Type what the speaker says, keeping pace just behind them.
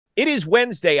It is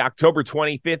Wednesday, October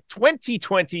 25th,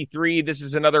 2023. This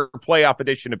is another playoff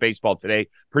edition of Baseball Today,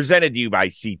 presented to you by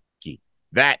SeatGeek.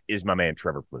 That is my man,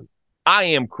 Trevor Plouffe. I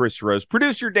am Chris Rose,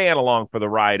 producer Dan along for the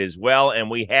ride as well, and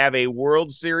we have a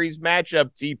World Series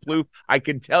matchup, T. Plouffe. I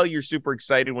can tell you're super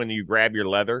excited when you grab your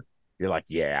leather. You're like,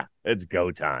 yeah, it's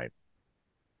go time.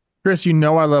 Chris, you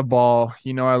know I love ball.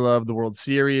 You know I love the World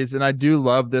Series, and I do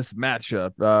love this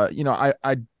matchup.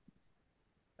 I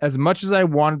as much as I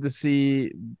wanted to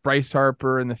see Bryce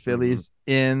Harper and the Phillies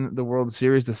in the World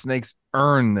Series, the Snakes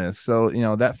earned this. So,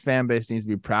 that fan base needs to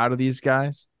be proud of these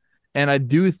guys. And I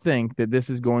do think that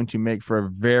this is going to make for a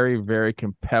very, very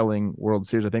compelling World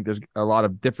Series. I think there's a lot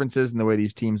of differences in the way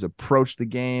these teams approach the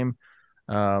game.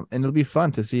 And it'll be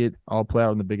fun to see it all play out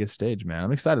on the biggest stage, man.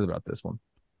 I'm excited about this one.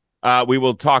 We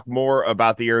will talk more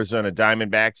about the Arizona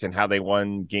Diamondbacks and how they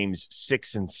won games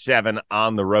 6 and 7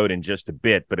 on the road in just a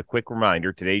bit. But a quick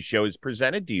reminder, today's show is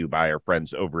presented to you by our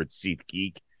friends over at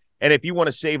SeatGeek. And if you want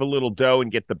to save a little dough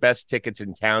and get the best tickets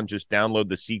in town, just download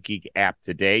the SeatGeek app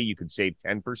today. You can save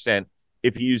 10%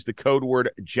 if you use the code word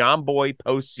JOHNBOY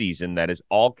postseason. That is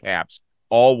all caps,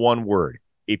 all one word.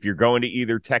 If you're going to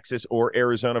either Texas or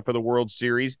Arizona for the World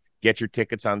Series, get your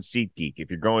tickets on SeatGeek.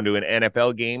 If you're going to an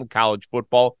NFL game, college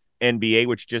football, NBA,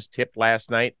 which just tipped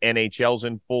last night, NHL's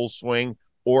in full swing,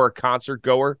 or a concert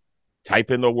goer,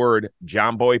 type in the word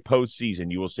JOHNBOY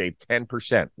postseason. You will save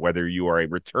 10%, whether you are a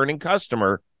returning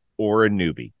customer or a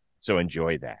newbie. So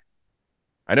enjoy that.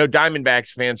 I know Diamondbacks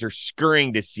fans are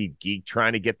scurrying to SeatGeek,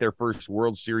 trying to get their first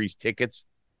World Series tickets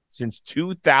since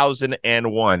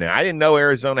 2001. And I didn't know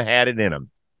Arizona had it in them.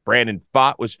 Brandon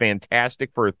Pfaadt was fantastic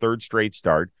for a third straight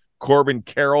start. Corbin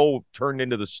Carroll turned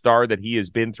into the star that he has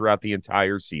been throughout the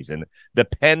entire season. The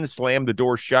Pen slammed the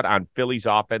door shut on Phillies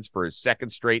offense for his second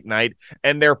straight night,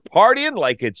 and they're partying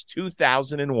like it's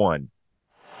 2001.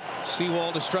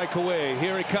 Sewald to strike away.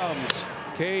 Here he comes.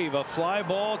 Cave, a fly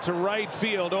ball to right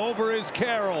field. Over is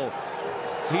Carroll.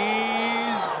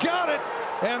 He's got it,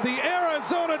 and the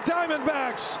Arizona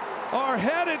Diamondbacks are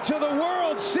headed to the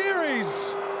World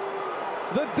Series.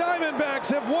 The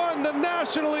Diamondbacks have won the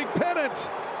National League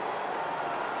pennant.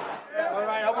 All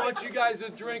right, I want you guys to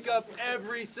drink up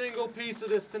every single piece of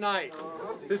this tonight.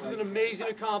 This is an amazing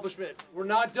accomplishment. We're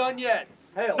not done yet.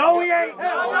 No, we ain't.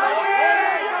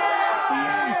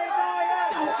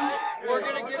 We're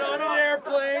going to get on an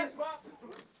airplane.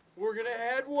 We're going to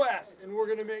head west, and we're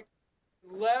going to make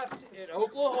left in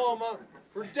Oklahoma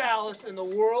for Dallas in the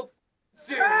World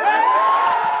Series.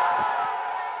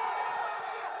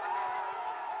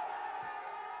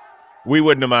 We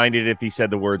wouldn't have minded if he said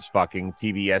the words fucking.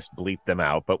 TBS bleeped them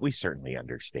out, but we certainly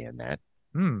understand that.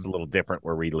 It's a little different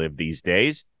where we live these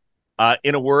days.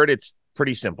 In a word, it's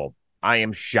pretty simple. I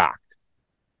am shocked.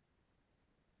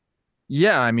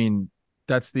 Yeah, I mean,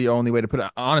 that's the only way to put it.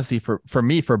 Honestly, for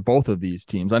me, for both of these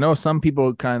teams. I know some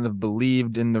people kind of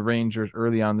believed in the Rangers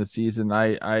early on the season.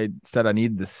 I said I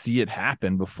needed to see it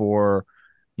happen before,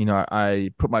 I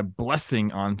put my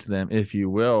blessing onto them, if you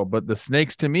will. But the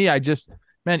Snakes, to me,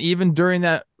 man, even during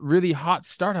that really hot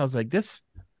start, I was like, this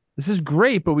is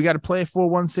great, but we got to play a full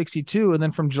 162. And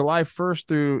then from July 1st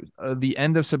through the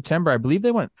end of September, I believe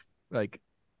they went like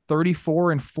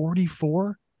 34 and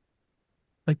 44.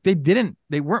 Like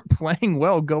they weren't playing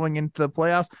well going into the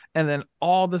playoffs. And then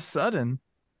all of a sudden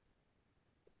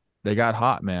they got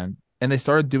hot, man. And they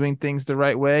started doing things the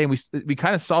right way. And we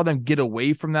kind of saw them get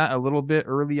away from that a little bit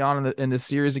early on in the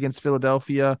series against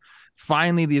Philadelphia.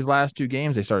 Finally, these last two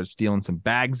games, they started stealing some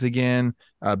bags again,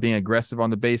 being aggressive on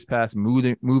the base pass,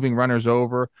 moving runners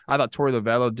over. I thought Torey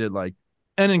Lovullo did like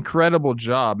an incredible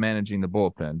job managing the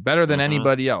bullpen, better than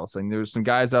anybody else. And there's some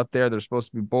guys out there that are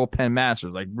supposed to be bullpen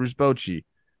masters, like Bruce Bochy.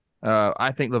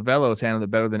 I think Lovullo has handled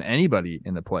it better than anybody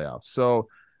in the playoffs. So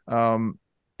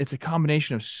it's a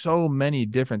combination of so many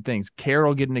different things.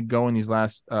 Carroll getting it going these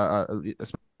last,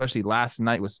 especially last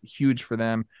night, was huge for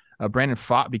them. Brandon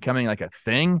Pfaadt becoming like a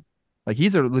thing. Like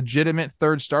he's a legitimate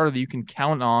third starter that you can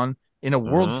count on in a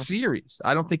World Series.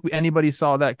 I don't think anybody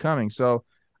saw that coming. So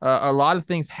a lot of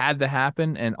things had to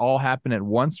happen and all happen at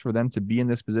once for them to be in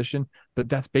this position. But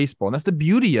that's baseball. And that's the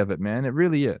beauty of it, man. It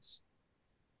really is.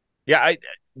 Yeah,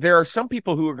 there are some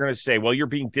people who are going to say, well, you're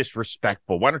being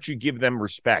disrespectful. Why don't you give them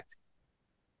respect?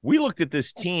 We looked at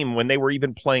this team when they were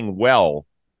even playing well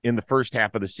in the first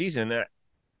half of the season.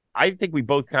 I think we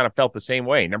both kind of felt the same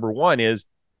way. Number one is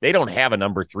they don't have a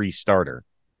number 3 starter,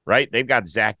 right? They've got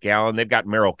Zach Gallen. They've got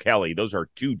Merrill Kelly. Those are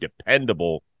two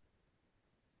dependable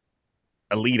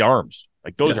elite arms.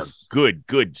 Like those are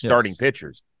good starting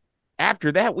pitchers.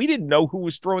 After that, we didn't know who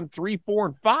was throwing 3, 4,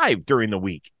 and 5 during the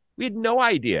week. We had no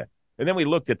idea. And then we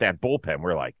looked at that bullpen.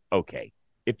 We're like, okay,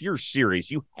 if you're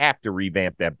serious, you have to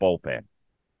revamp that bullpen.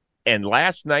 And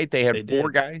last night they had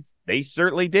four guys. They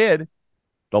certainly did.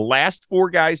 The last four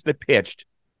guys that pitched,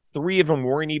 three of them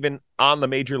weren't even on the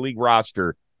major league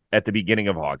roster at the beginning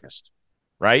of August,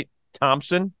 right?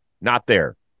 Thompson, not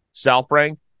there.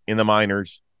 Salfrank in the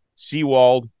minors.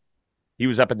 Sewald, he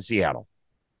was up in Seattle.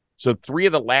 So three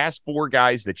of the last four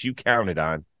guys that you counted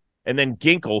on, and then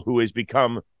Ginkel, who has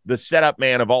become the setup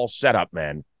man of all setup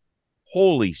men.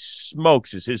 Holy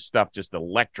smokes, is his stuff just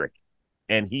electric.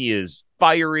 And he is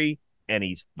fiery, and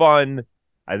he's fun.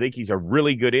 I think he's a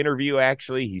really good interview,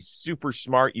 actually. He's super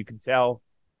smart, you can tell.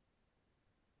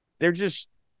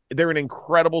 They're an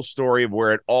incredible story of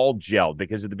where it all gelled,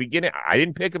 because at the beginning, I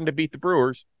didn't pick them to beat the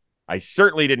Brewers. I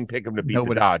certainly didn't pick them to beat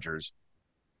the Dodgers.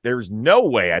 There's no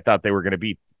way I thought they were going to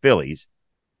beat the Phillies.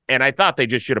 And I thought they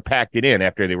just should have packed it in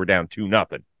after they were down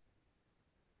 2-0.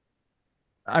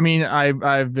 I mean,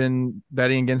 I've been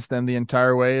betting against them the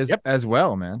entire way as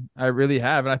well, man. I really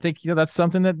have. And I think, that's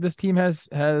something that this team has,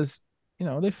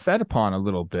 they fed upon a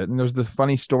little bit. And there's this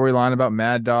funny storyline about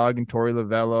Mad Dog and Torey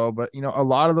Lovullo. But, a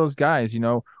lot of those guys,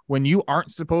 when you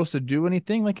aren't supposed to do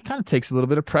anything, like, it kind of takes a little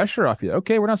bit of pressure off you.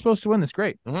 Okay, we're not supposed to win this.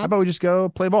 Great. How about we just go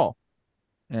play ball?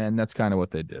 And that's kind of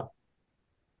what they did.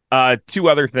 Two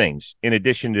other things, in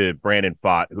addition to Brandon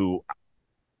Pfaadt, who,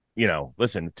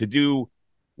 listen, to do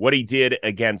what he did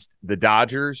against the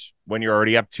Dodgers when you're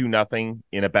already up 2-0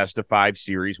 in a best-of-5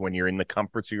 series, when you're in the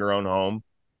comforts of your own home,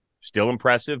 still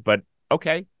impressive, but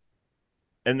okay.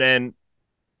 And then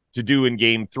to do in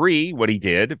Game 3 what he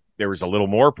did, there was a little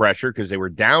more pressure because they were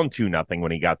down 2-0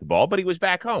 when he got the ball, but he was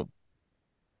back home.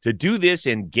 To do this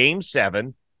in Game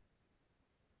 7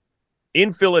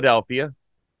 in Philadelphia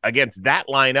against that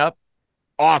lineup,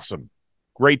 awesome.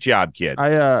 Great job, kid.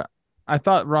 I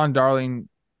thought Ron Darling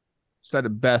said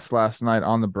it best last night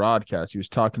on the broadcast. He was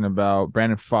talking about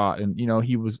Brandon Pfaadt, and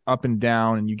he was up and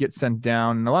down, and you get sent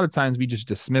down, and a lot of times we just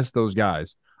dismiss those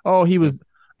guys. Oh, he was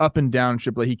up and down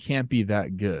AAA. He can't be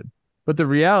that good. But the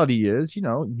reality is,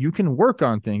 you can work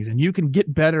on things and you can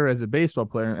get better as a baseball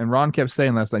player. And Ron kept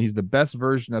saying last night he's the best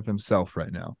version of himself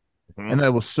right now, and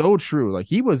that was so true. Like,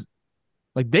 he was,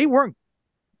 like, they weren't.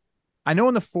 I know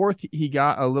in the fourth he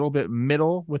got a little bit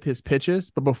middle with his pitches,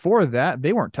 but before that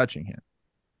they weren't touching him.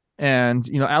 And,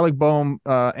 Alec Boehm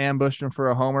ambushed him for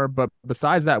a homer. But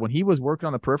besides that, when he was working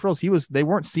on the peripherals, they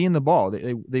weren't seeing the ball.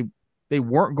 They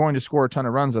weren't going to score a ton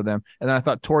of runs of them. And then I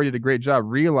thought Torey did a great job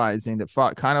realizing that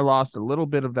Pfaadt kind of lost a little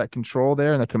bit of that control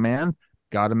there and the command,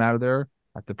 got him out of there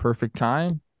at the perfect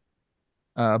time.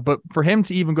 But for him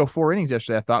to even go 4 innings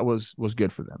yesterday, I thought was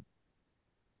good for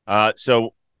them.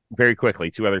 So very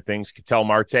quickly, two other things. Ketel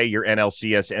Marte, your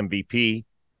NLCS MVP.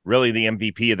 Really the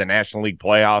MVP of the National League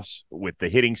playoffs with the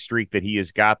hitting streak that he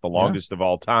has got, the longest of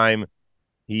all time.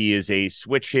 He is a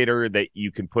switch hitter that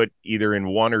you can put either in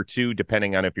 1 or 2,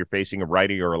 depending on if you're facing a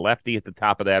righty or a lefty at the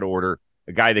top of that order,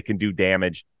 a guy that can do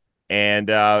damage.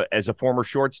 And as a former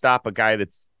shortstop, a guy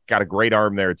that's got a great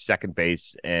arm there at second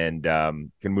base and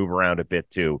can move around a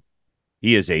bit too.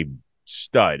 He is a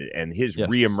stud, and his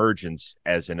reemergence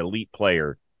as an elite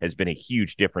player has been a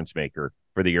huge difference maker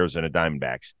for the Arizona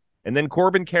Diamondbacks. And then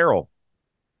Corbin Carroll,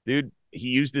 dude, he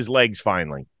used his legs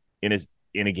finally in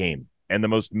a game, and the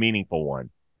most meaningful one,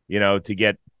 to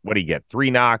get, what do you get? 3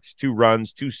 knocks, 2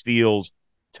 runs, 2 steals,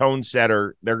 tone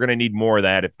setter. They're going to need more of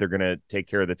that if they're going to take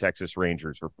care of the Texas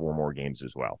Rangers for 4 more games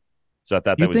as well. So I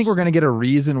thought Do you think we're going to get a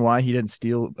reason why he didn't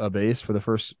steal a base for the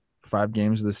first 5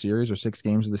 games of the series or 6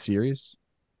 games of the series?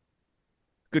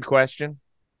 Good question.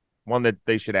 One that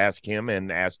they should ask him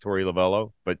and ask Torey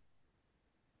Lovullo, but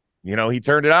he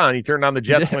turned it on. He turned on the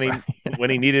Jets when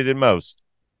he needed it most.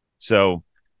 So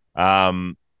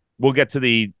we'll get to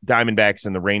the Diamondbacks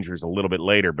and the Rangers a little bit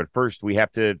later. But first, we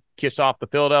have to kiss off the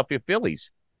Philadelphia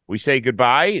Phillies. We say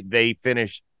goodbye. They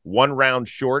finished 1 round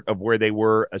short of where they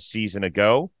were a season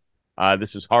ago.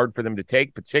 This is hard for them to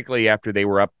take, particularly after they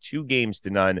were up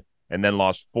 2-0 and then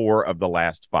lost 4 of the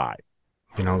last 5.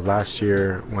 Last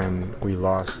year when we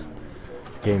lost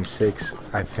Game 6,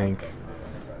 I think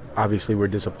obviously we're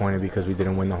disappointed because we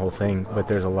didn't win the whole thing, but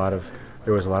there was a lot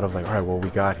of like, all right, well, we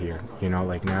got here,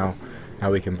 like now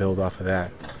we can build off of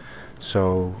that.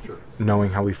 So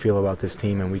knowing how we feel about this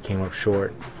team, and we came up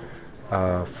short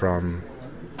from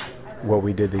what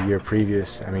we did the year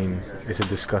previous, I mean, it's a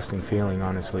disgusting feeling,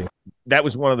 honestly. That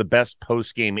was one of the best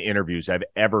post-game interviews I've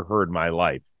ever heard in my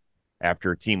life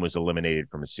after a team was eliminated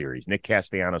from a series. Nick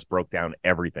Castellanos broke down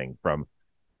everything from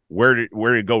where did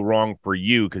it go wrong for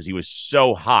you, because he was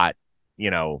so hot,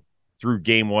 through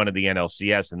Game 1 of the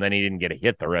NLCS, and then he didn't get a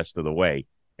hit the rest of the way,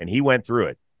 and he went through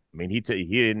it. I mean, he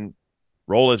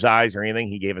roll his eyes or anything.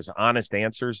 He gave us honest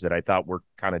answers that I thought were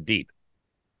kind of deep.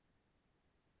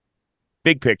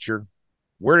 Big picture,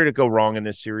 where did it go wrong in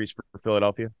this series for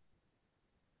Philadelphia?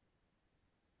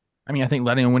 I mean, I think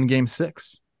letting him win game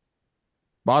 6.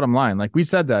 Bottom line, like we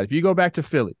said that, if you go back to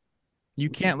Philly, you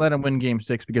can't let him win game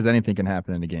 6 because anything can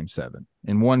happen in a game 7.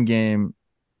 In one game,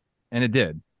 and it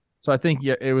did. So I think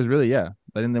it was really,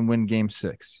 letting them win game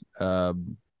 6.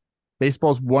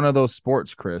 Baseball's one of those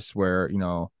sports, Chris, where,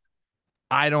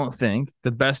 I don't think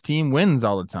the best team wins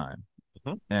all the time.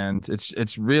 Mm-hmm. And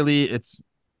it's really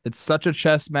such a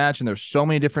chess match, and there's so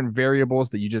many different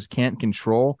variables that you just can't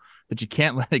control that you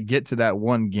can't let it get to that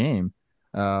one game.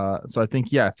 So I think,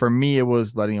 for me, it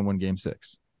was letting him win game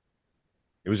 6.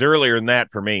 It was earlier than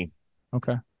that for me.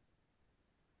 Okay.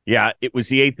 Yeah, it was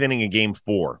the 8th inning of game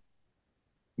 4.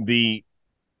 The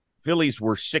Phillies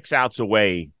were 6 outs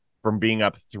away from being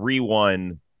up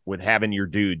 3-1 with having your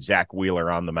dude, Zach Wheeler,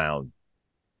 on the mound.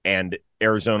 And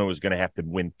Arizona was going to have to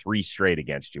win 3 straight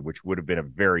against you, which would have been a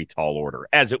very tall order.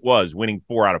 As it was, winning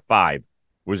 4 out of 5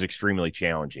 was extremely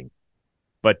challenging.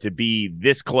 But to be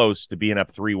this close to being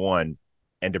up 3-1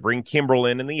 and to bring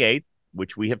Kimbrel in the 8th,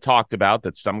 which we have talked about,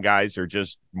 that some guys are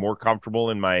just more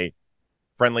comfortable in my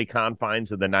friendly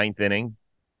confines of the 9th inning,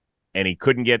 and he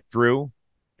couldn't get through,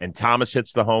 and Thomas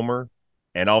hits the homer,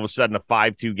 and all of a sudden a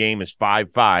 5-2 game is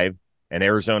 5-5, and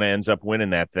Arizona ends up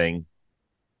winning that thing.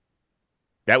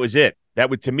 That was it.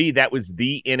 To me, that was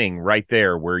the inning right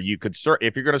there where you could,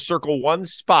 if you're going to circle one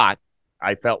spot,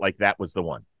 I felt like that was the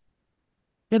one.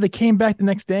 Yeah, they came back the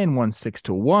next day and won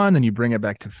 6-1, and you bring it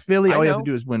back to Philly. All you have to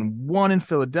do is win 1 in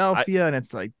Philadelphia, and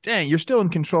it's like, dang, you're still in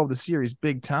control of the series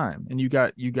big time. And you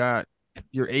got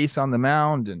your ace on the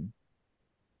mound. And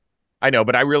I know,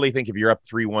 but I really think if you're up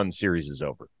 3-1, series is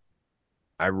over.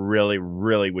 I really,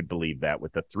 really would believe that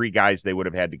with the 3 guys they would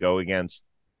have had to go against.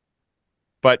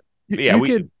 But yeah,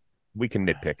 we can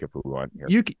nitpick if we want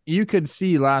here. You could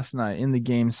see last night in the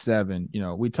game 7,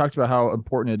 we talked about how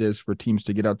important it is for teams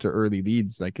to get out to early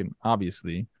leads,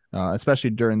 obviously,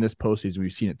 especially during this postseason,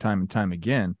 we've seen it time and time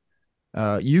again.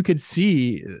 You could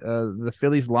see the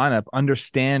Phillies lineup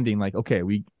understanding, okay,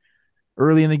 we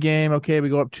early in the game, we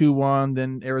go up 2-1,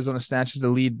 then Arizona snatches the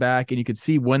lead back, and you could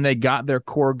see when they got their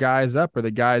core guys up, or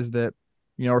the guys that,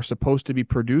 are supposed to be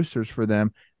producers for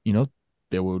them,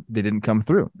 they didn't come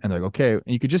through, and they're like, okay. And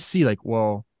you could just see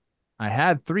I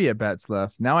had 3 at bats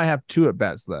left. Now I have 2 at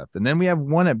bats left. And then we have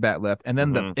 1 at bat left. And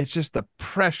then it's just the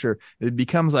pressure. It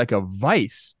becomes like a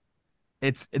vice.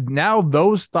 It's now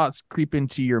those thoughts creep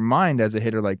into your mind as a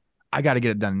hitter. Like, I got to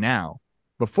get it done now.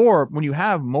 Before, when you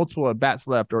have multiple at bats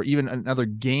left, or even another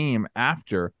game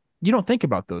after, you don't think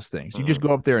about those things. You just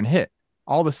go up there and hit.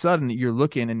 All of a sudden you're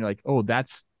looking and you're like, oh,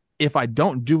 if I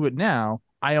don't do it now,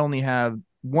 I only have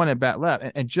 1 at bat left,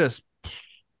 and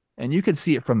you could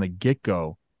see it from the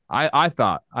get-go. I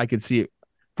thought I could see it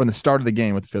from the start of the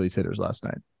game with the Phillies hitters last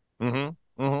night. And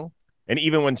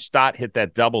even when Stott hit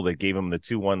that double that gave him the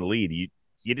 2-1 lead,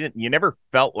 you never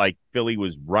felt like Philly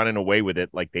was running away with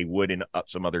it like they would in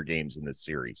some other games in this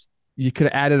series. You could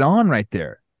have added on right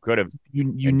there. Could have.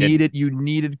 You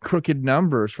needed crooked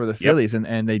numbers for the Phillies,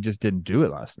 and they just didn't do it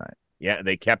last night. Yeah,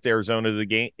 they kept Arizona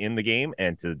in the game,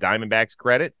 and to the Diamondbacks'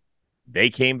 credit,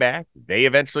 they came back. They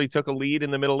eventually took a lead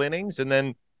in the middle innings, and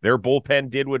then their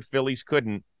bullpen did what Phillies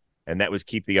couldn't, and that was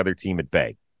keep the other team at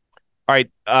bay. All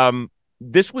right,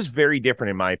 this was very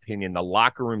different in my opinion, the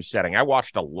locker room setting. I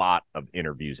watched a lot of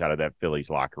interviews out of that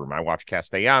Phillies locker room. I watched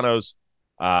Castellanos.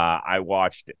 I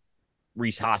watched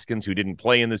Rhys Hoskins, who didn't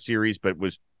play in the series but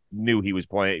knew he was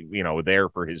playing, there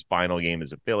for his final game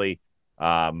as a Philly.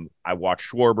 I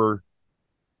watched Schwarber.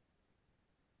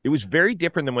 It was very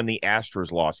different than when the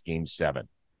Astros lost Game 7.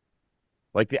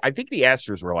 I think the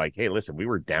Astros were like, hey, listen, we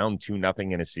were down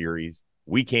 2-0 in a series.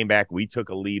 We came back. We took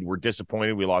a lead. We're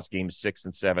disappointed. We lost Games 6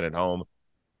 and 7 at home.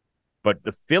 But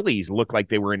the Phillies looked like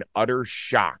they were in utter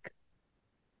shock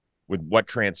with what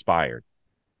transpired.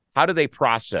 How do they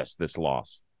process this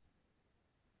loss?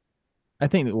 I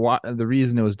think the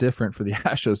reason it was different for the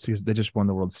Astros is because they just won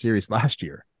the World Series last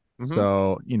year.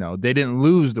 So, they didn't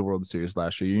lose the World Series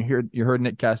last year. You heard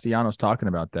Nick Castellanos talking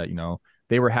about that.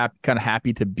 They were kind of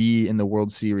happy to be in the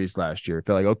World Series last year. It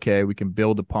felt like, okay, we can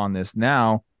build upon this.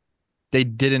 Now, they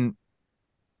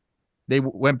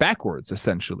went backwards,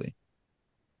 essentially.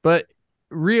 But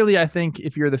really, I think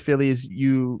if you're the Phillies,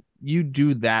 you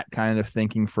do that kind of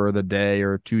thinking for the day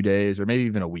or 2 days or maybe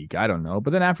even a week. I don't know.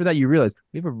 But then after that, you realize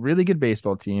we have a really good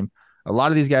baseball team. A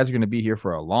lot of these guys are going to be here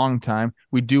for a long time.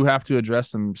 We do have to address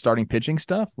some starting pitching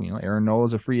stuff. Aaron Nola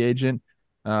is a free agent.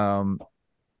 But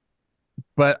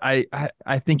I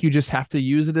think you just have to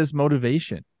use it as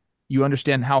motivation. you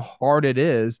understand how hard it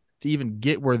is to even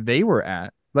get where they were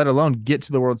at, let alone get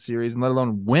to the World Series and let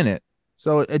alone win it.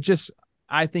 So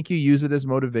I think you use it as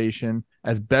motivation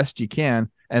as best you can.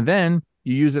 And then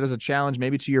you use it as a challenge,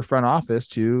 maybe to your front office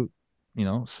to,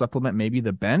 supplement maybe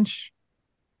the bench,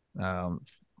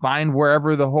 find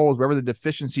wherever the holes, wherever the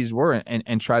deficiencies were,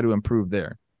 and try to improve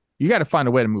there. You got to find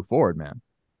a way to move forward, man.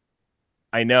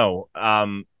 I know.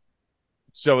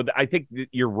 So I think that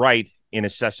you're right in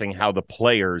assessing how the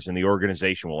players and the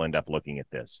organization will end up looking at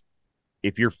this.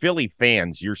 If you're Philly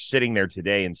fans, you're sitting there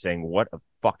today and saying, what a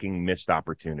fucking missed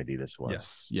opportunity this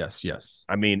was. Yes.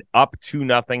 I mean, up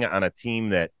 2-0 on a team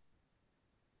that,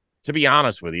 to be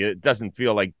honest with you, it doesn't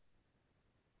feel like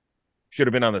should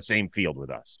have been on the same field with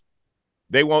us.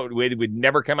 They would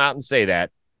never come out and say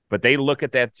that, but they look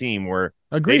at that team where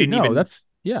agreed.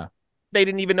 They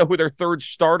didn't even know who their third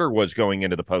starter was going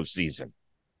into the postseason.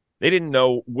 They didn't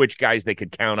know which guys they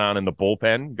could count on in the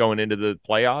bullpen going into the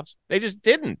playoffs. They just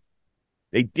didn't.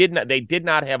 They did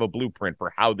not have a blueprint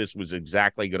for how this was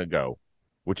exactly going to go,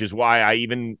 which is why I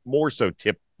even more so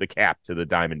tipped the cap to the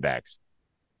Diamondbacks.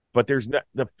 But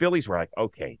the Phillies were like,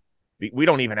 okay, we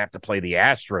don't even have to play the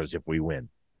Astros if we win.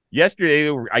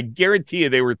 Yesterday, I guarantee you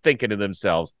they were thinking to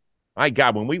themselves, my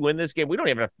God, when we win this game, we don't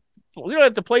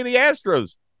have to play the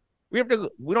Astros. We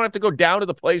don't have to go down to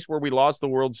the place where we lost the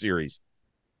World Series.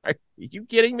 Are you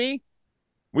kidding me?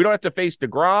 We don't have to face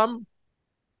DeGrom.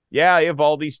 Yeah,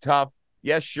 Eovaldi's tough.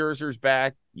 Yes, Scherzer's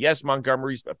back. Yes,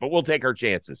 Montgomery's back. But we'll take our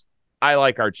chances. I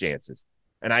like our chances.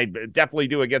 And I definitely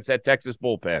do against that Texas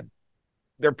bullpen.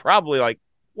 They're probably like,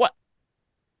 what?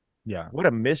 Yeah. What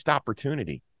a missed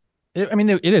opportunity. It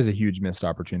is a huge missed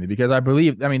opportunity because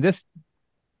the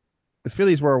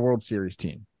Phillies were a World Series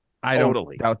team. I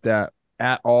don't doubt that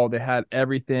at all. They had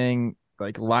everything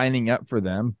like lining up for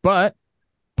them. But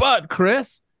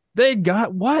Chris, they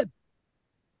got what?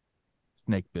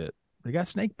 Snake bit. They got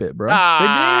snake bit, bro. They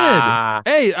did.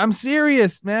 Hey, I'm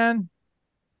serious, man.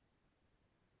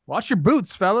 Watch your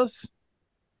boots, fellas.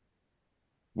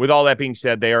 With all that being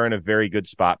said, they are in a very good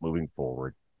spot moving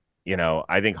forward.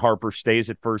 I think Harper stays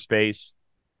at first base.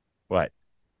 What?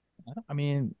 I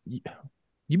mean, you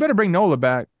better bring Nola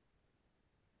back.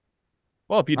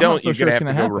 Well, if you don't, you're going to have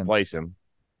to go replace him.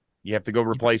 You have to go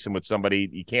replace him with somebody.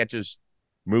 You can't just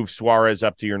move Suarez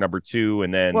up to your number 2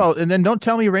 and then. Well, and then don't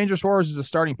tell me Ranger Suarez is a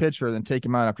starting pitcher and then take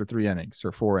him out after 3 innings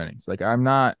or 4 innings. Like, I'm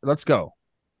not. Let's go.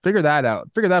 Figure that out.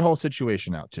 Figure that whole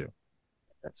situation out, too.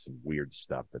 That's some weird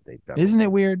stuff that they've done. Isn't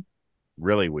it weird?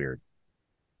 Really weird.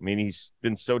 I mean, he's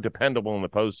been so dependable in the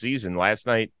postseason. Last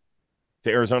night, to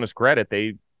Arizona's credit,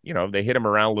 they hit him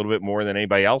around a little bit more than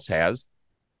anybody else has.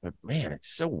 But, man, it's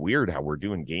so weird how we're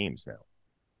doing games now.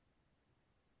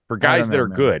 For guys that are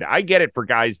good. I get it for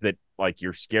guys that, like,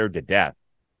 you're scared to death.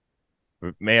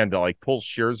 But, man, to, like, pull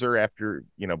Scherzer after,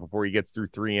 before he gets through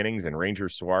 3 innings and Ranger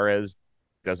Suarez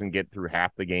doesn't get through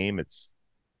half the game, it's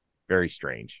very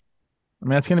strange.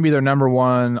 That's going to be their number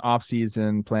 1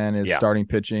 offseason plan is starting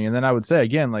pitching. And then I would say,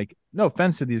 again, like, no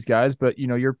offense to these guys, but,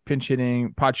 you're pinch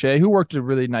hitting Pache, who worked a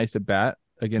really nice at bat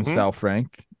against Sal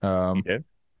Frank. He did.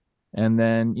 And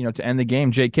then, to end the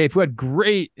game, Jake Cave, who had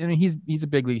great, he's a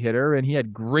big league hitter, and he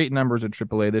had great numbers at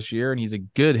AAA this year, and he's a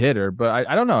good hitter. But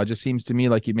I don't know. It just seems to me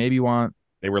like you maybe want.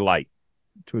 They were light.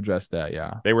 To address that,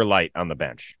 yeah. They were light on the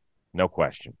bench. No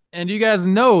question. And you guys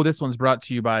know this one's brought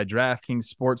to you by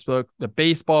DraftKings Sportsbook. The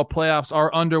baseball playoffs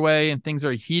are underway and things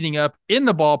are heating up in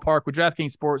the ballpark. With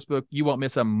DraftKings Sportsbook, you won't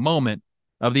miss a moment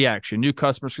of the action. New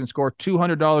customers can score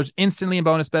 $200 instantly in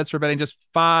bonus bets for betting just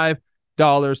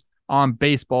 $5 on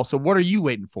baseball. So what are you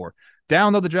waiting for?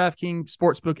 Download the DraftKings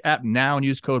Sportsbook app now and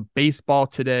use code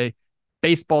BASEBALL today.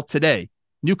 Baseball today.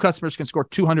 New customers can score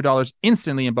 $200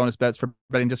 instantly in bonus bets for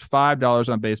betting just $5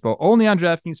 on baseball. Only on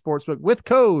DraftKings Sportsbook with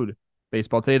code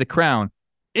Baseball Today. The crown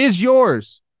is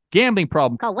yours. Gambling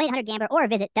problem? Call 1-800-GAMBLER or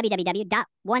visit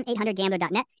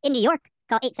www.1800gambler.net. In New York,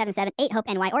 call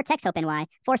 877-8-HOPE-NY or text HOPE-NY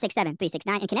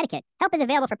 467-369. In Connecticut, help is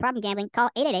available for problem gambling. Call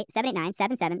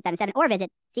 888-789-7777 or visit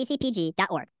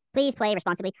ccpg.org. Please play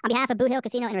responsibly. On behalf of Boot Hill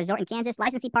Casino and Resort in Kansas,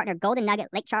 licensee partner Golden Nugget,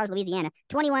 Lake Charles, Louisiana.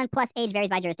 21 plus age varies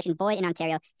by jurisdiction. Void in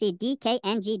Ontario. See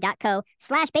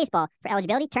dkng.co/baseball for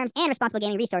eligibility, terms, and responsible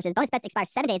gaming resources. Bonus bets expire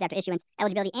 7 days after issuance.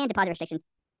 Eligibility and deposit restrictions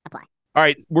apply. All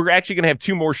right, we're actually going to have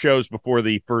 2 more shows before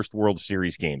the first World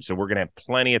Series game, so we're going to have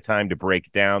plenty of time to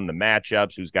break down the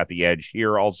matchups, who's got the edge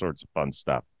here, all sorts of fun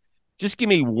stuff. Just give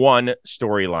me one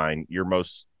storyline you're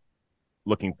most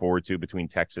looking forward to between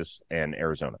Texas and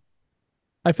Arizona.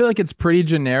 I feel like it's pretty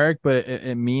generic, but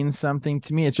it means something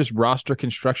to me. It's just roster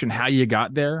construction, how you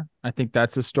got there. I think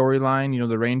that's a storyline.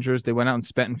 The Rangers, they went out and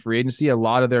spent in free agency. A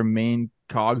lot of their main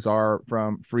cogs are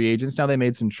from free agents. Now they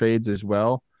made some trades as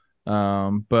well,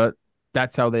 but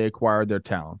that's how they acquired their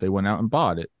talent. They went out and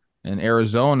bought it. And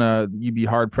Arizona, you'd be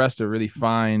hard-pressed to really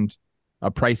find a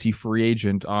pricey free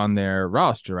agent on their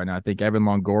roster right now. I think Evan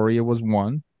Longoria was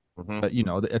one, but,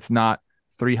 it's not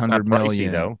 $300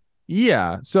 million. Though.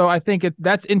 Yeah, so I think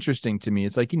that's interesting to me.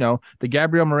 It's like, the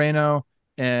Gabriel Moreno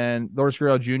and Lourdes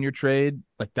Gurriel Jr. trade,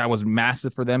 like that was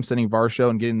massive for them, sending Varsho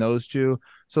and getting those two.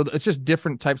 So it's just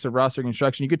different types of roster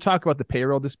construction. You could talk about the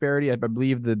payroll disparity. I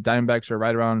believe the Diamondbacks are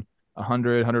right around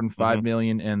 105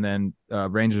 million, and then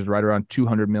Rangers right around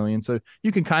 200 million. So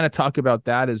you can kind of talk about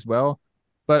that as well.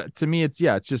 But to me, it's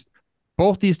just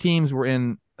both these teams were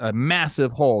in a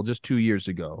massive hole just 2 years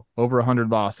ago, over 100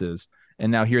 losses.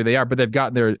 And now here they are, but they've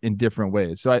gotten there in different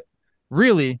ways. So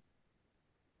I'm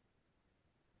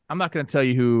not going to tell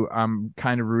you who I'm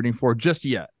kind of rooting for just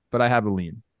yet, but I have a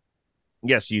lean.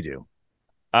 Yes, you do.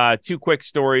 Two quick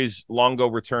stories. Longo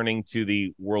returning to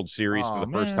the World Series for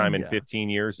the first time in 15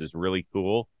 years is really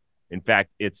cool. In fact,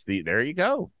 there you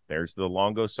go. There's the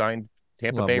Longo signed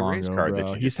Tampa Bay Rays card.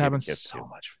 Bro. He's having so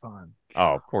much fun.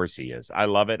 Oh, of course he is. I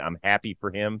love it. I'm happy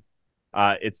for him.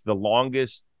 It's the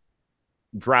longest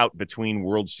drought between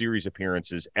World Series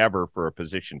appearances ever for a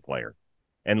position player,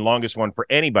 and longest one for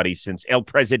anybody since El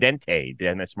Presidente,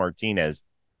 Dennis Martinez,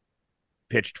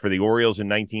 pitched for the Orioles in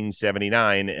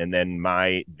 1979 and then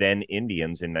my then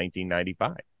Indians in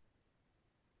 1995.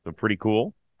 So pretty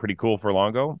cool for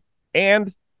Longo.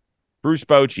 And Bruce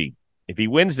Bochy, if he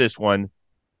wins this one,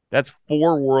 that's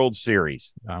 4 World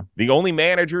Series. Wow. The only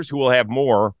managers who will have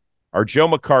more are Joe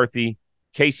McCarthy,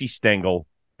 Casey Stengel,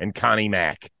 and Connie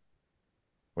Mack.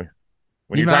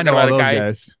 When you're talking about a guy,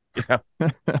 guys. Yeah,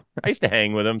 I used to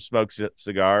hang with him, smoke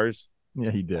cigars. Yeah,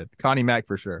 he did. Connie Mack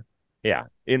for sure. Yeah,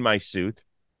 in my suit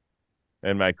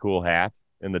and my cool hat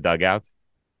in the dugout.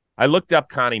 I looked up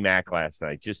Connie Mack last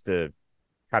night just to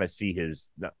kind of see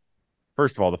his.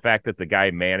 First of all, the fact that the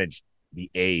guy managed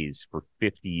the A's for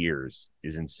 50 years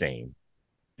is insane.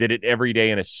 Did it every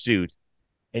day in a suit,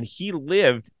 and he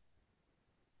lived,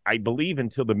 I believe,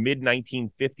 until the mid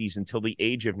 1950s, until the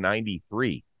age of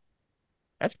 93.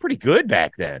 That's pretty good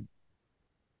back then.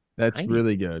 That's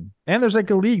really good. And there's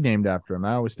like a league named after him.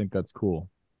 I always think that's cool.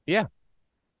 Yeah.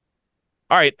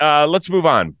 All right, let's move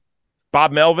on.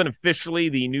 Bob Melvin, officially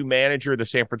the new manager of the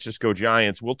San Francisco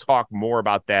Giants. We'll talk more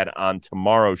about that on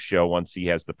tomorrow's show once he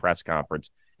has the press conference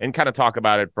and kind of talk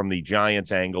about it from the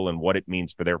Giants angle and what it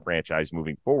means for their franchise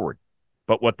moving forward.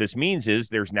 But what this means is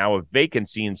there's now a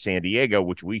vacancy in San Diego,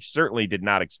 which we certainly did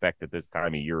not expect at this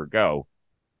time a year ago.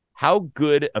 How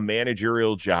good a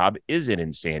managerial job is it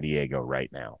in San Diego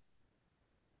right now?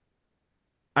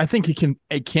 I think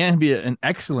it can be an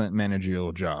excellent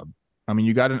managerial job. I mean,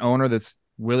 you got an owner that's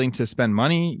willing to spend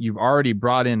money. You've already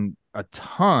brought in a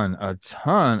ton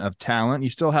of talent. You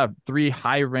still have 3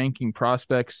 high-ranking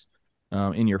prospects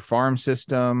in your farm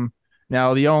system.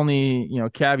 Now, the only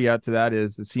caveat to that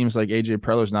is it seems like AJ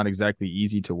Preller is not exactly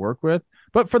easy to work with,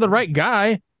 but for the right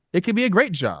guy, it could be a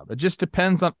great job. It just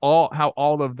depends on how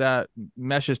all of that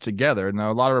meshes together. Now,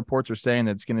 a lot of reports are saying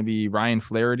that it's going to be Ryan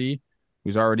Flaherty,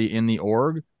 who's already in the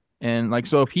org. And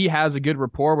so if he has a good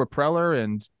rapport with Preller,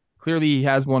 and clearly he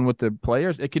has one with the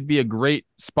players, it could be a great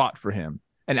spot for him.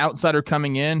 An outsider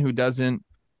coming in who doesn't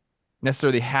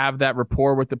necessarily have that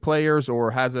rapport with the players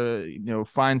or has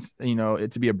finds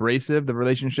it to be abrasive, the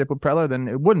relationship with Preller, then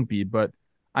it wouldn't be. But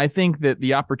I think that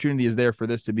the opportunity is there for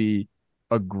this to be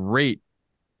a great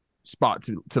spot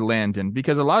to land in,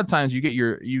 because a lot of times you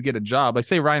get a job, like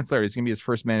say Ryan Flaherty is going to be his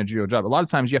first managerial job. A lot of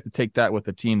times you have to take that with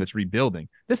a team that's rebuilding.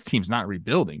 This team's not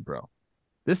rebuilding, bro.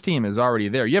 This team is already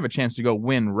there. You have a chance to go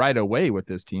win right away with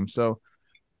this team. So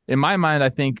in my mind, I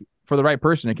think for the right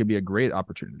person, it could be a great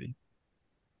opportunity.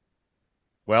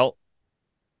 Well,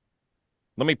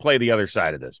 let me play the other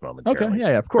side of this momentarily. Okay,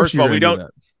 yeah, of course. First of all,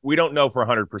 we don't know for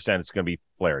 100% it's going to be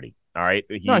Flaherty. All right.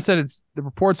 No, I said the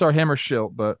reports are him or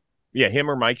Schilt, but yeah,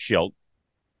 him or Mike Schilt.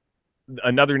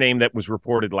 Another name that was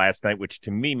reported last night, which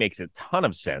to me makes a ton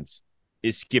of sense,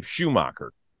 is Skip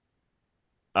Schumacher.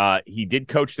 He did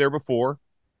coach there before.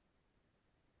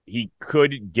 He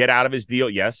could get out of his deal.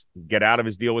 Yes, get out of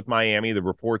his deal with Miami. The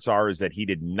reports is that he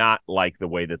did not like the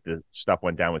way that the stuff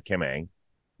went down with Kim Ng.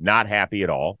 Not happy at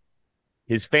all.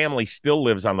 His family still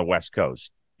lives on the West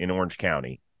Coast in Orange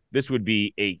County. This would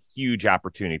be a huge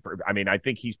opportunity. I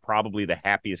think he's probably the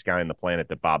happiest guy on the planet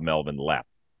that Bob Melvin left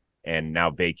and now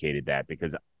vacated that,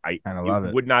 because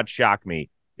it would not shock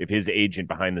me if his agent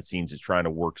behind the scenes is trying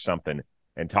to work something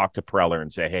and talk to Preller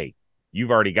and say, hey,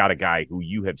 you've already got a guy who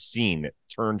you have seen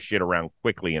turn shit around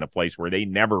quickly in a place where they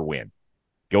never win.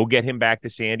 Go get him back to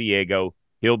San Diego.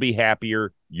 He'll be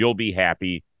happier. You'll be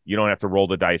happy. You don't have to roll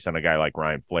the dice on a guy like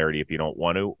Ryan Flaherty if you don't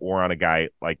want to, or on a guy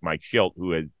like Mike Shildt,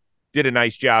 who did a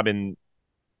nice job in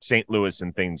St. Louis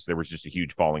and things. There was just a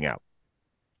huge falling out.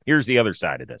 Here's the other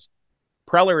side of this.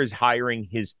 Preller is hiring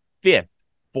his 5th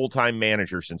full-time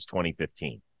manager since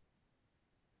 2015.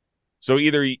 So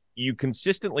either you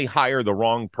consistently hire the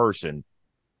wrong person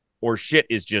or shit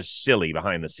is just silly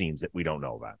behind the scenes that we don't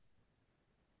know about.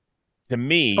 To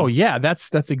me... Oh, yeah,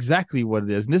 that's exactly what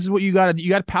it is. And this is what you got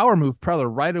to power move Preller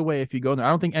right away if you go in there. I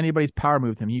don't think anybody's power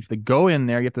moved him. You have to go in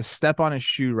there. You have to step on his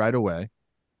shoe right away.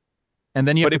 And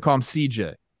then you have to call him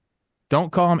CJ.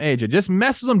 Don't call him AJ. Just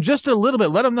mess with him just a little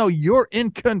bit. Let him know you're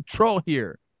in control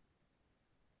here.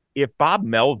 If Bob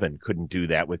Melvin couldn't do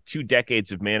that with 2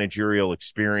 decades of managerial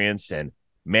experience and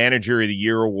Manager of the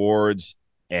Year awards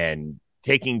and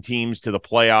taking teams to the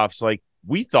playoffs, like,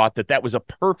 we thought that was a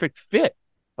perfect fit.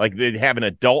 Like, they'd have an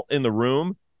adult in the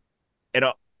room, and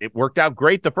it worked out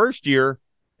great the first year.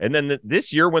 And then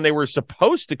this year, when they were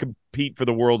supposed to compete for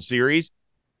the World Series,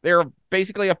 they're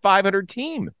basically a 500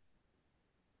 team.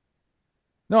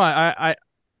 No, I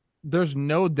there's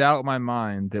no doubt in my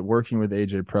mind that working with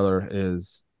AJ Preller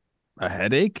is a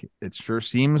headache. It sure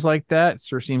seems like that. It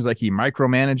sure seems like he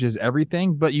micromanages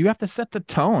everything, but you have to set the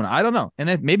tone. I don't know. And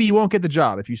then maybe you won't get the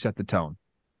job if you set the tone.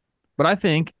 But I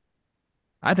think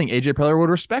AJ Preller would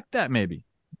respect that maybe.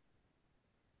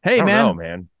 Hey,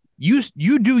 man. You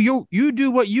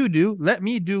do what you do. Let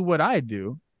me do what I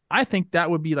do. I think that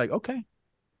would be like, okay.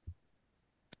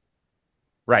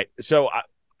 Right. So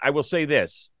I will say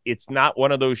this. It's not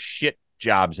one of those shit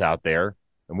jobs out there.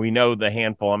 And we know the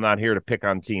handful. I'm not here to pick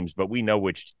on teams, but we know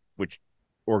which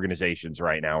organizations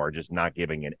right now are just not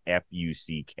giving an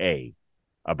FUCK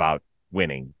about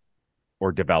winning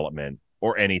or development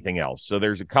or anything else. So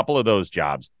there's a couple of those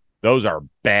jobs. Those are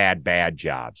bad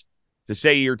jobs. To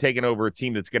say you're taking over a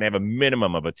team that's going to have a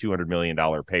minimum of a $200 million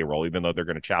payroll, even though they're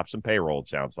going to chop some payroll, it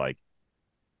sounds like,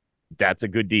 that's a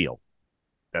good deal.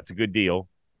 That's a good deal.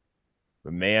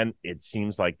 But, man, it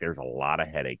seems like there's a lot of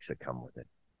headaches that come with it.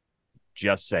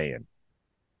 Just saying.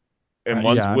 And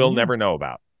ones we'll never know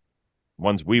about.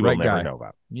 Ones we will never know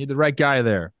about. You need the right guy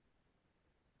there.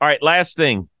 All right, last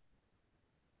thing.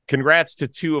 Congrats to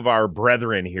 2 of our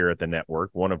brethren here at the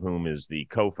network, one of whom is the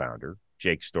co-founder,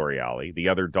 Jake Storiali, the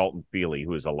other Dalton Feely,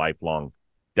 who is a lifelong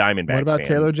Diamondbacks fan. What about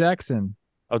Taylor Jackson?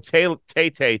 Oh,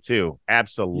 Tay too.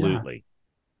 Absolutely. Yeah.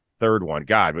 Third one.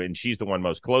 God, and she's the one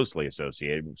most closely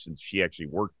associated since she actually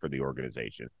worked for the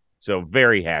organization. So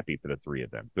very happy for the 3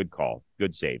 of them. Good call.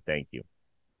 Good save. Thank you.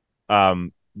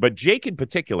 But Jake in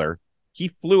particular, he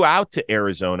flew out to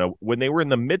Arizona when they were in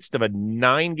the midst of a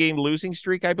 9-game losing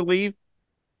streak, I believe.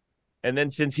 And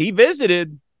then since he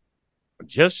visited,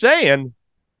 just saying,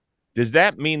 does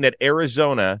that mean that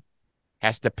Arizona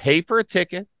has to pay for a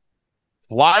ticket,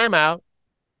 fly him out,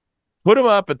 put him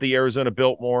up at the Arizona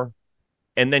Biltmore,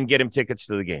 and then get him tickets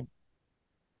to the game?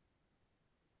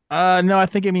 No, I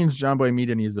think it means John Boy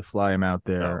Media needs to fly him out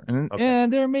there. Oh, okay.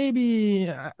 And there may be,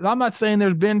 I'm not saying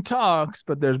there's been talks,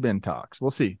 but there's been talks.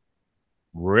 We'll see.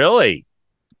 Really?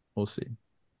 We'll see.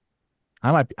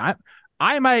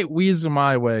 I might weasel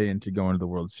my way into going to the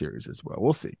World Series as well.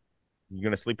 We'll see. You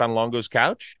going to sleep on Longo's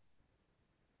couch?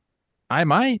 I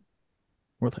might.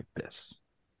 We're like this.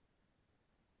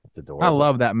 That's adorable. I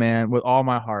love that man with all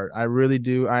my heart. I really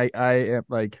do.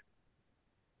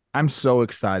 I'm so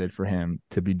excited for him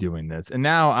to be doing this. And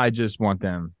now I just want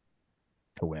them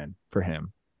to win for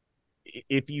him.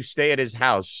 If you stay at his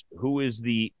house, who is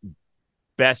the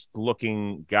best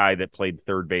looking guy that played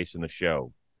third base in the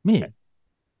show? Me.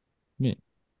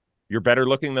 You're better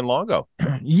looking than Longo.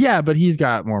 Yeah, but he's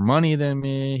got more money than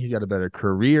me. He's got a better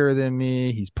career than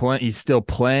me. He's still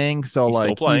playing.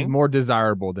 So he's more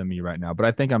desirable than me right now, but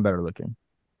I think I'm better looking.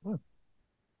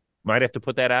 Might have to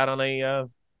put that out on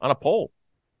a poll.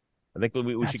 I think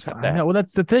we should cut that. I know. Well,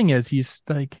 that's the thing is he's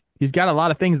got a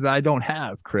lot of things that I don't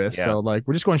have, Chris. Yeah. So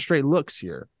we're just going straight looks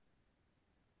here.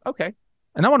 Okay.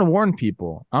 And I want to warn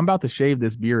people, I'm about to shave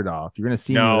this beard off. You're going to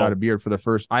see me without a beard for the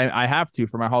first. I have to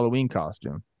for my Halloween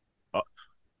costume.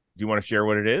 Do you want to share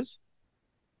what it is?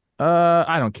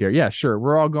 I don't care. Yeah, sure.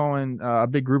 We're all going. A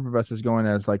big group of us is going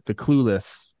as the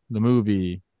Clueless, the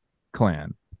movie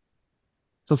clan.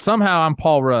 So somehow I'm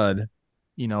Paul Rudd,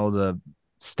 the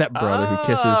stepbrother who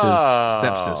kisses his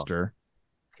stepsister.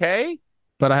 Okay.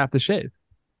 But I have to shave.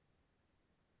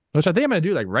 Which I think I'm going to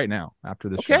do right now after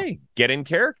this show. Okay. Get in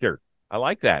character. I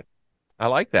like that.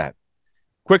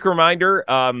 Quick reminder,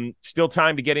 still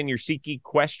time to get in your SeatGeek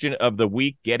question of the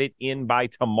week. Get it in by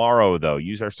tomorrow, though.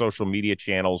 Use our social media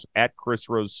channels at Chris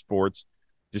Rose Sports.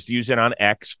 Just use it on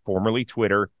X, formerly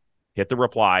Twitter. Hit the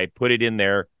reply, put it in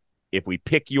there. If we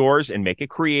pick yours and make it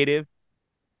creative,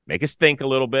 make us think a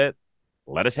little bit,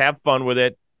 let us have fun with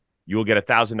it, you will get a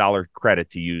 $1,000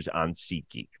 credit to use on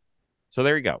SeatGeek. So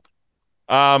there you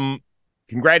go.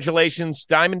 Congratulations,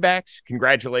 Diamondbacks.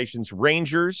 Congratulations,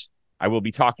 Rangers. I will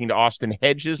be talking to Austin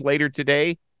Hedges later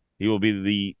today. He will be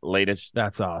the latest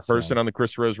That's awesome. person on the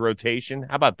Chris Rose rotation.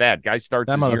 How about that? Guy starts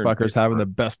That his year in motherfucker's having the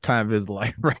Pittsburgh, best time of his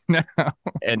life right now.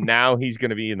 and now he's going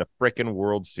to be in the frickin'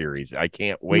 World Series. I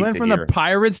can't wait He went to from hear. the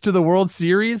Pirates to the World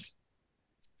Series.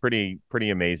 Pretty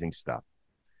amazing stuff.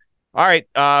 All right,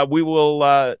 we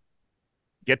will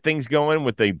get things going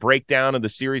with the breakdown of the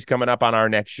series coming up on our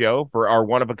next show for our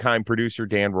one-of-a-kind producer,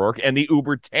 Dan Rourke, and the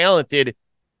uber-talented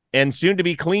and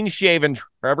soon-to-be clean-shaven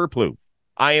Trevor Plouffe.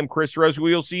 I am Chris Rose.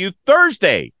 We will see you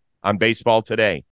Thursday on Baseball Today.